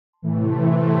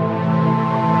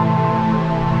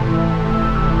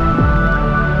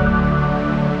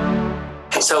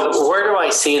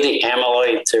see the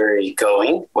amyloid theory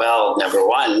going? Well, number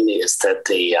one is that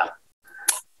the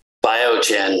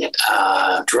Biogen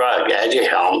drug,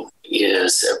 Aduhelm,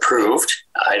 is approved.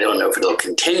 I don't know if it'll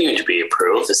continue to be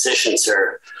approved. Physicians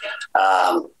are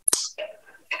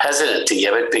hesitant to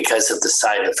give it because of the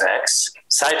side effects,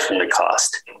 aside from the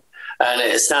cost. And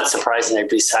it's not surprising there'd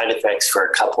be side effects for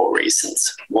a couple of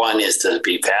reasons. One is there'd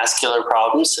be vascular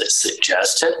problems, as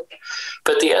suggested.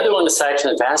 But the other one, aside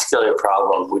from the vascular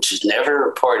problem, which is never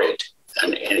reported,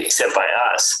 except by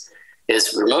us,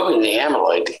 is removing the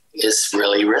amyloid is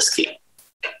really risky.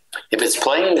 If it's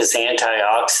playing this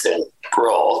antioxidant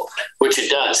role, which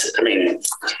it does, I mean,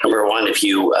 number one, if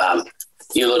you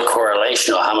look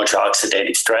correlational, how much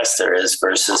oxidative stress there is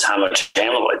versus how much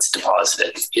amyloid's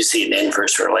deposited, you see an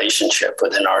inverse relationship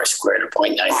with an R squared of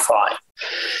 0.95.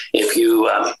 If you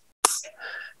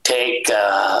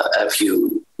if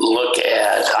you look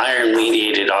at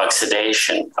iron-mediated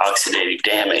oxidation, oxidative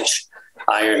damage,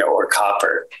 iron or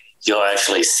copper, you'll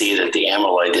actually see that the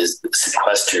amyloid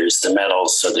sequesters the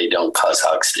metals so they don't cause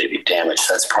oxidative damage.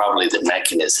 That's probably the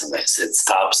mechanism, is it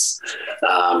stops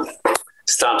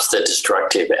the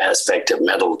destructive aspect of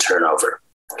metal turnover.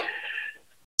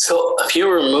 So if you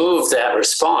remove that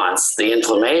response, the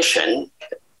inflammation,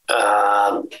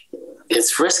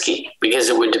 it's risky because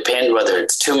it would depend whether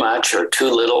it's too much or too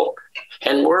little.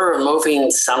 And we're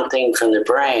removing something from the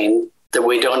brain that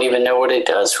we don't even know what it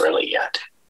does really yet.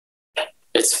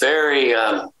 It's very,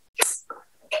 the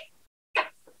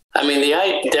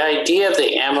idea of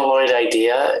the amyloid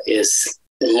idea is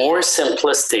more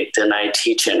simplistic than I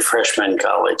teach in freshman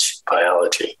college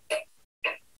biology.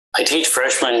 I teach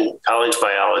freshman college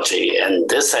biology, and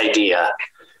this idea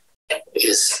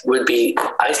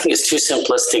I think it's too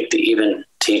simplistic to even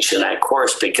teach in that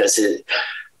course because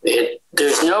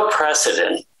there's no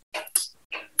precedent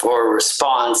for a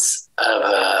response of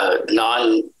a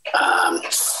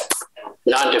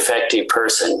non-defective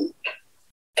person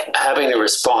having a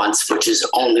response which is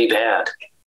only bad.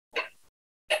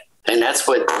 And that's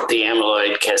what the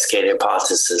amyloid cascade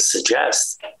hypothesis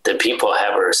suggests, that people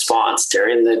have a response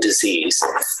during the disease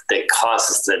that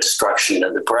causes the destruction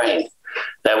of the brain.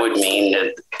 That would mean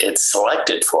that it's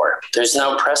selected for. There's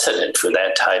no precedent for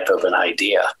that type of an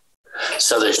idea.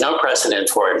 So there's no precedent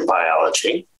for it in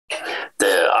biology.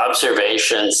 The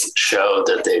observations show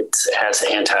that it has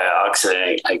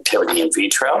antioxidant activity in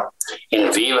vitro.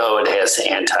 In vivo, it has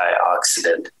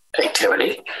antioxidant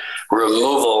activity.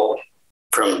 Removal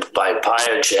by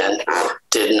Biogen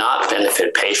did not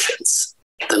benefit patients.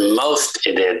 The most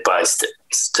it did by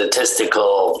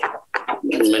statistical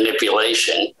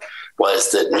manipulation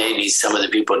was that maybe some of the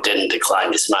people didn't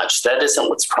decline as much. That isn't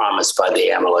what's promised by the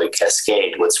amyloid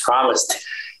cascade. What's promised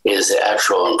is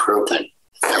actual improvement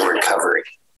and recovery.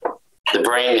 The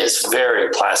brain is very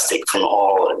plastic from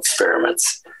all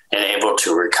experiments and able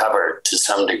to recover to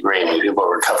some degree. I mean, people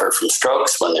recover from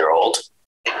strokes when they're old.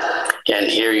 And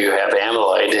here you have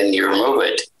amyloid and you remove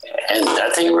it and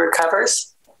nothing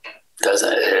recovers. There's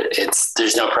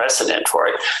no precedent for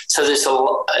it. So there's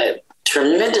a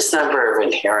tremendous number of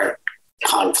inherent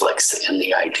conflicts in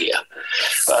the idea.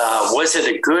 Was it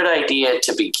a good idea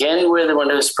to begin with when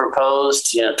it was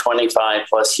proposed, 25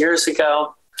 plus years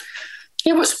ago?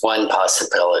 It was one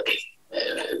possibility,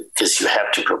 because you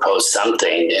have to propose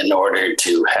something in order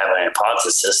to have an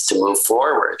hypothesis to move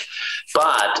forward.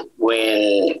 But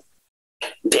when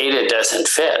data doesn't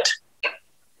fit,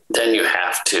 then you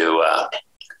have to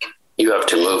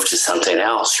move to something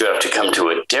else. You have to come to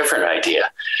a different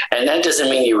idea. And that doesn't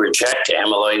mean you reject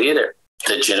amyloid either.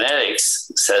 The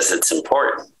genetics says it's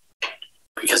important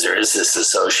because there is this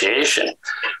association.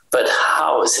 But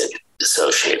how is it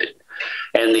associated?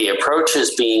 And the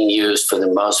approaches being used for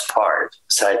the most part,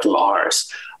 aside from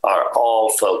ours, are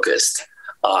all focused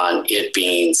on it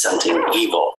being something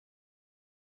evil